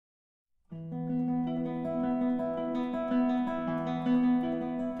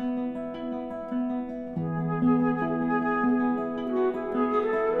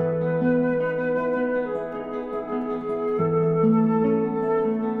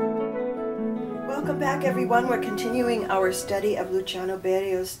Welcome back, everyone. We're continuing our study of Luciano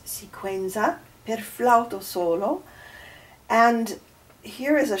Berio's Sequenza per flauto solo. And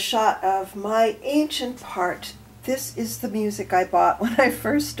here is a shot of my ancient part. This is the music I bought when I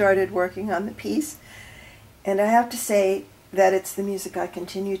first started working on the piece. And I have to say that it's the music I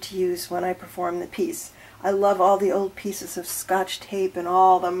continue to use when I perform the piece. I love all the old pieces of Scotch tape and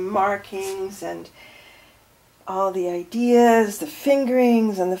all the markings and all the ideas, the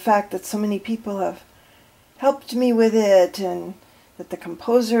fingerings, and the fact that so many people have helped me with it, and that the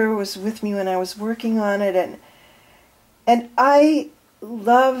composer was with me when I was working on it, and I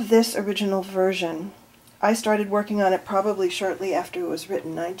love this original version. I started working on it probably shortly after it was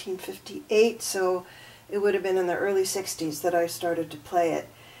written, 1958, so it would have been in the early 60s that I started to play it.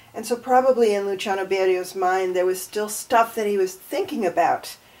 And so probably in Luciano Berio's mind there was still stuff that he was thinking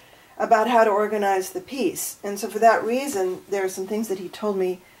about how to organize the piece. And so for that reason, there are some things that he told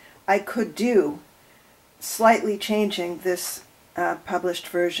me I could do, slightly changing this published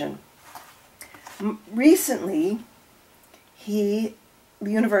version. Recently,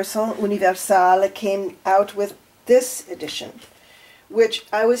 Universal came out with this edition, which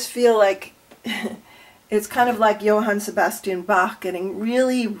I always feel like it's kind of like Johann Sebastian Bach getting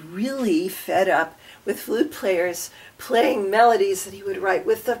really, really fed up with flute players playing melodies that he would write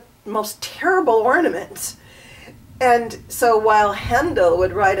with the most terrible ornaments. And so while Handel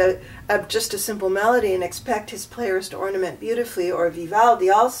would write just a simple melody and expect his players to ornament beautifully, or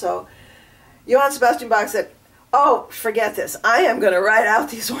Vivaldi also, Johann Sebastian Bach said, "Oh, forget this. I am going to write out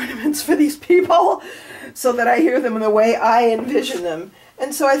these ornaments for these people so that I hear them in the way I envision them."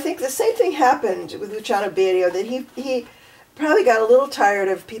 And so I think the same thing happened with Luciano Berio, that he probably got a little tired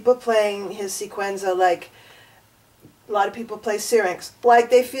of people playing his sequenza like a lot of people play Syrinx, like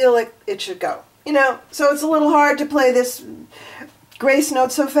they feel like it should go. You know, so it's a little hard to play this grace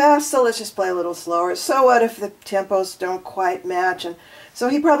note so fast, so let's just play a little slower. So what if the tempos don't quite match? And so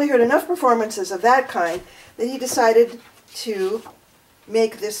he probably heard enough performances of that kind that he decided to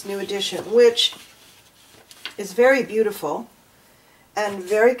make this new edition, which is very beautiful and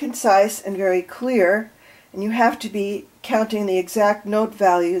very concise and very clear. And you have to be counting the exact note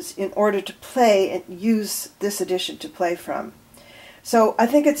values in order to play and use this edition to play from. So I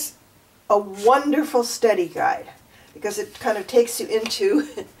think it's a wonderful study guide, because it kind of takes you into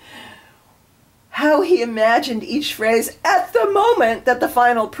how he imagined each phrase at the moment that the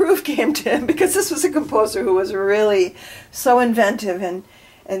final proof came to him, because this was a composer who was really so inventive and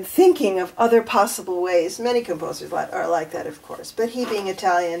thinking of other possible ways. Many composers are like that, of course, but he, being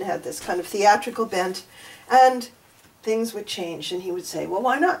Italian, had this kind of theatrical bent, and things would change, and he would say, well,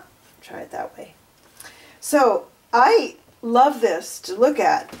 why not try it that way? So I love this to look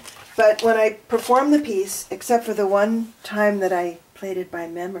at, but when I perform the piece, except for the one time that I played it by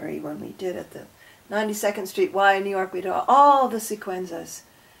memory when we did at the 92nd Street Y in New York, we did all the sequenzas,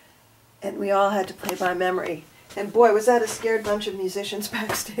 and we all had to play by memory. And boy, was that a scared bunch of musicians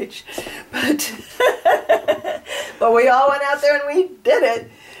backstage. But, but we all went out there and we did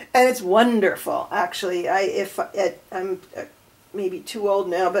it. And it's wonderful, actually. I'm maybe too old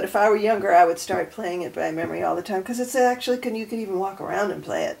now, but if I were younger, I would start playing it by memory all the time, because it's actually, you can even walk around and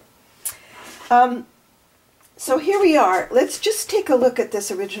play it. So here we are. Let's just take a look at this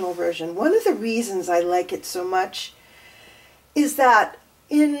original version. One of the reasons I like it so much is that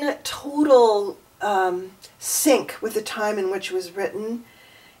in total sync with the time in which it was written,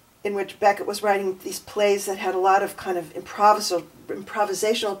 in which Beckett was writing these plays that had a lot of kind of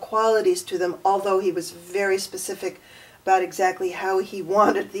improvisational qualities to them, although he was very specific about exactly how he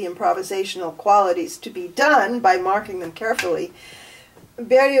wanted the improvisational qualities to be done by marking them carefully.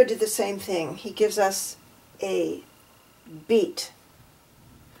 Berio did the same thing. He gives us a beat,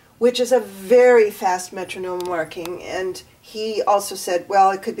 which is a very fast metronome marking, and he also said, well,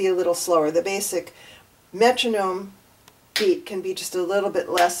 it could be a little slower. The basic metronome beat can be just a little bit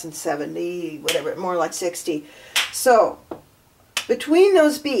less than 70, whatever, more like 60. So between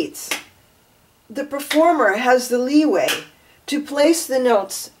those beats, the performer has the leeway to place the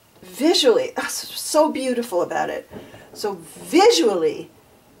notes visually. That's so beautiful about it. So visually,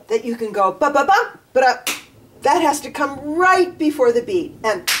 that you can go ba-ba-bum, ba-da. That has to come right before the beat,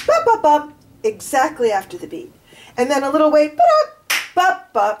 and ba-ba-bum, exactly after the beat. And then a little wait, ba-da,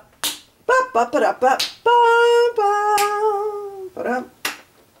 ba-ba, ba-ba-ba-da-ba-ba-ba-ba.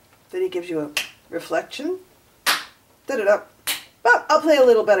 Then he gives you a reflection. Da-da-da. Well, I'll play a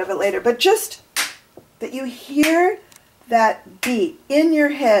little bit of it later, but just that you hear that beat in your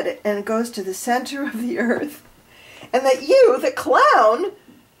head and it goes to the center of the earth, and that you, the clown,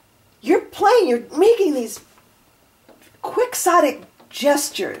 you're making these quixotic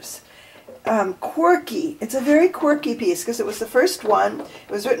gestures quirky. It's a very quirky piece because it was the first one. It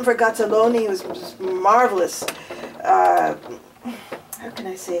was written for Gazzaloni. It was just marvelous. How can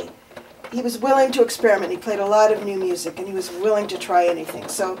I say? He was willing to experiment. He played a lot of new music, and he was willing to try anything.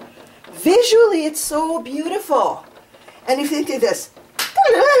 So visually, it's so beautiful. And if you think of this,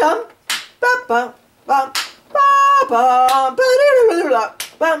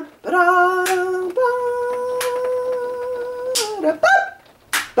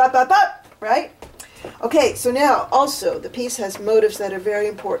 right? Okay, so now also the piece has motives that are very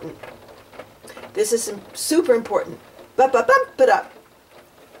important. This is super important.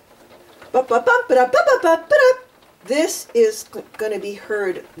 This is going to be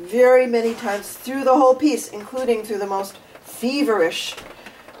heard very many times through the whole piece, including through the most feverish,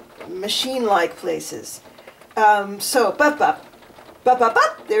 machine-like places. So,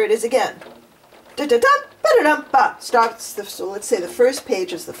 there it is again. Starts, so let's say the first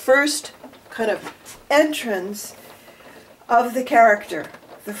page is the first kind of entrance of the character,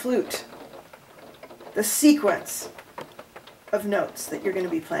 the flute, the sequence of notes that you're going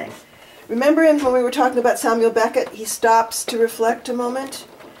to be playing. Remember when we were talking about Samuel Beckett, he stops to reflect a moment?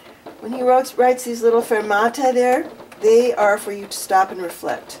 When he writes these little fermata there, they are for you to stop and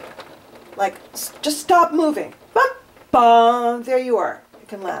reflect. Like, just stop moving. Bum, bum, there you are. It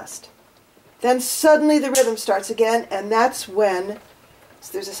can last. Then suddenly the rhythm starts again, and that's when,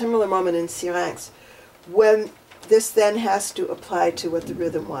 so there's a similar moment in Syrinx, when this then has to apply to what the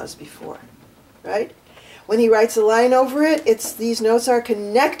rhythm was before, right? When he writes a line over it, these notes are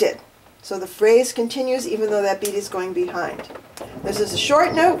connected. So the phrase continues even though that beat is going behind. This is a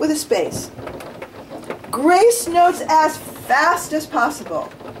short note with a space. Grace notes as fast as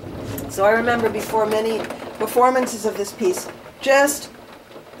possible. So I remember before many performances of this piece, just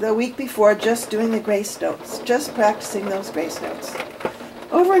the week before, just doing the grace notes, just practicing those grace notes.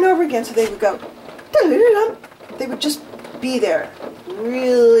 Over and over again, so they would go, they would just be there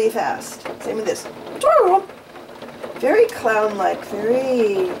really fast. Same with this. Very clown-like,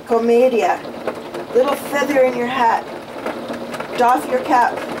 very commedia. Little feather in your hat. Doff your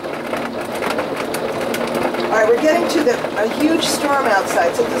cap. All right, we're getting to a huge storm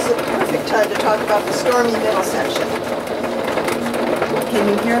outside, so this is a perfect time to talk about the stormy middle section. Can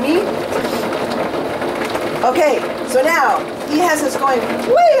you hear me? Okay, so now he has us going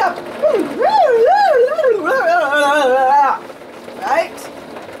way up. Right?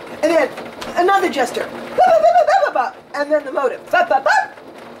 And then another gesture. And then the motive.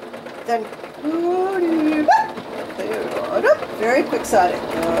 Then very quixotic.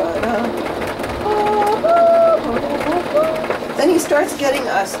 Then he starts getting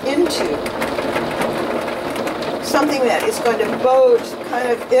us into something that is going to bode kind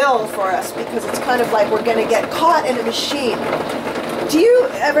of ill for us because it's kind of like we're going to get caught in a machine. Do you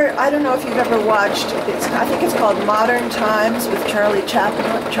ever, I don't know if you've ever watched, I think it's called Modern Times with Charlie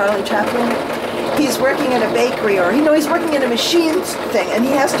Chaplin. He's working in a bakery, or he's working in a machine thing, and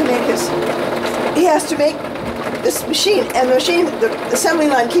he has to make this machine, and the machine, the assembly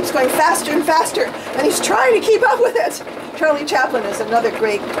line keeps going faster and faster, and he's trying to keep up with it. Charlie Chaplin is another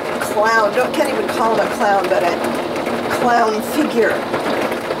great clown. Can't even call him a clown, but a clown figure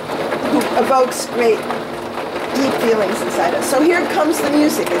who evokes great deep feelings inside us. So here comes the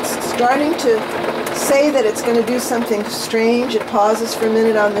music. It's starting to say that it's going to do something strange. It pauses for a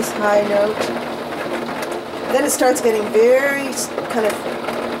minute on this high note. Then it starts getting very kind of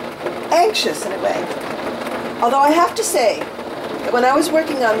anxious in a way. Although I have to say that when I was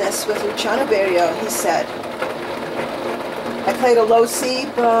working on this with Luciano Berio, he said, I played a low C,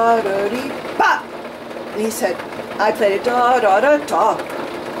 ba-da-dee-ba. And he said, I played a da-da-da-da.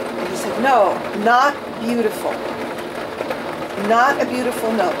 And he said, no, not beautiful. Not a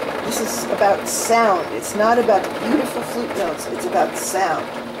beautiful note. This is about sound. It's not about beautiful flute notes. It's about sound.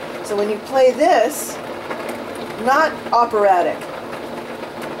 So when you play this, not operatic,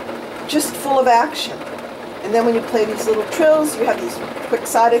 just full of action. And then when you play these little trills, you have these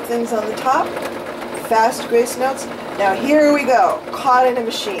quixotic things on the top, fast grace notes. Now here we go, caught in a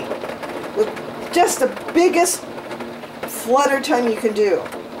machine, with just the biggest flutter tongue you can do.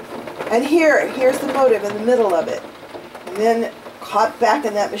 And here's the motive in the middle of it. And then caught back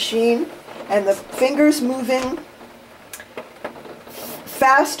in that machine, and the fingers moving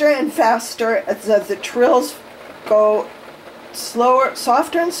faster and faster as the trills go slower,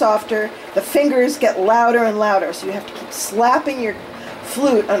 softer and softer. The fingers get louder and louder, so you have to keep slapping your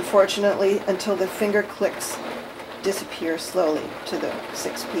flute, unfortunately, until the finger clicks disappear slowly to the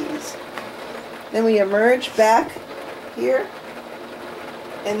 6 Ps. Then we emerge back here,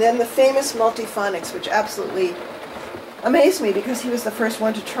 and then the famous multiphonics, which absolutely amazed me because he was the first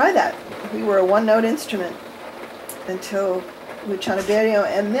one to try that. We were a one-note instrument until Luciano Berio,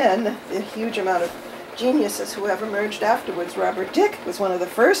 and then the huge amount of geniuses who have emerged afterwards. Robert Dick was one of the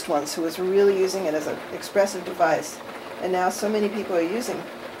first ones who was really using it as an expressive device, and now so many people are using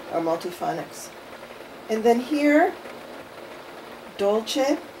our multiphonics. And then here,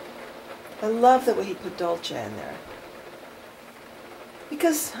 Dolce. I love the way he put Dolce in there.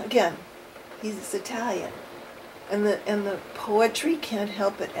 Because, again, he's Italian. And the poetry can't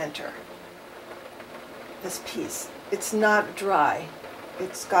help but enter this piece. It's not dry.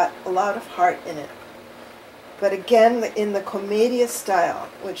 It's got a lot of heart in it. But again, in the commedia style,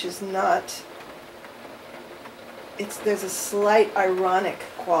 which is not, there's a slight ironic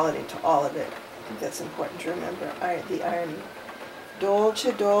quality to all of it. I think that's important to remember, the irony.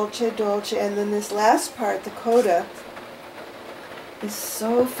 Dolce, dolce, dolce, and then this last part, the coda, is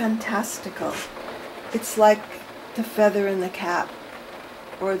so fantastical. It's like the feather in the cap,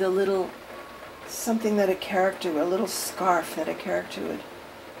 or the little something that a character, a little scarf that a character would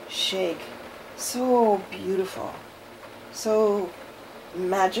shake. So beautiful, so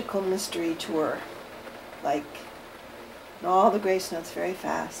magical mystery tour, like all the grace notes very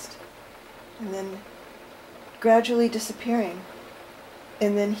fast, and then gradually disappearing.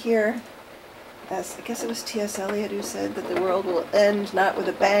 And then here, as I guess it was T.S. Eliot who said that the world will end not with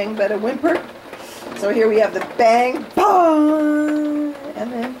a bang but a whimper. So here we have the bang, bang,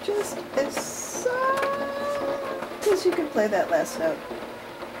 and then just as soft as you can play that last note.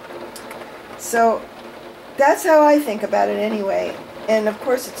 So that's how I think about it anyway. And of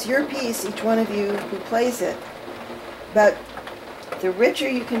course it's your piece, each one of you who plays it. But the richer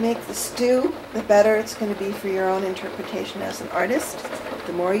you can make the stew, the better it's going to be for your own interpretation as an artist.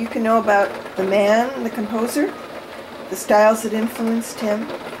 The more you can know about the man, the composer, the styles that influenced him,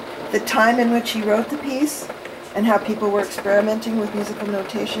 the time in which he wrote the piece, and how people were experimenting with musical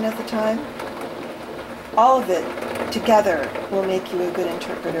notation at the time. All of it together will make you a good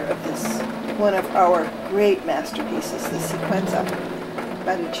interpreter of this, one of our great masterpieces, the Sequenza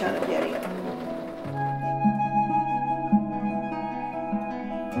by Luciano Berio.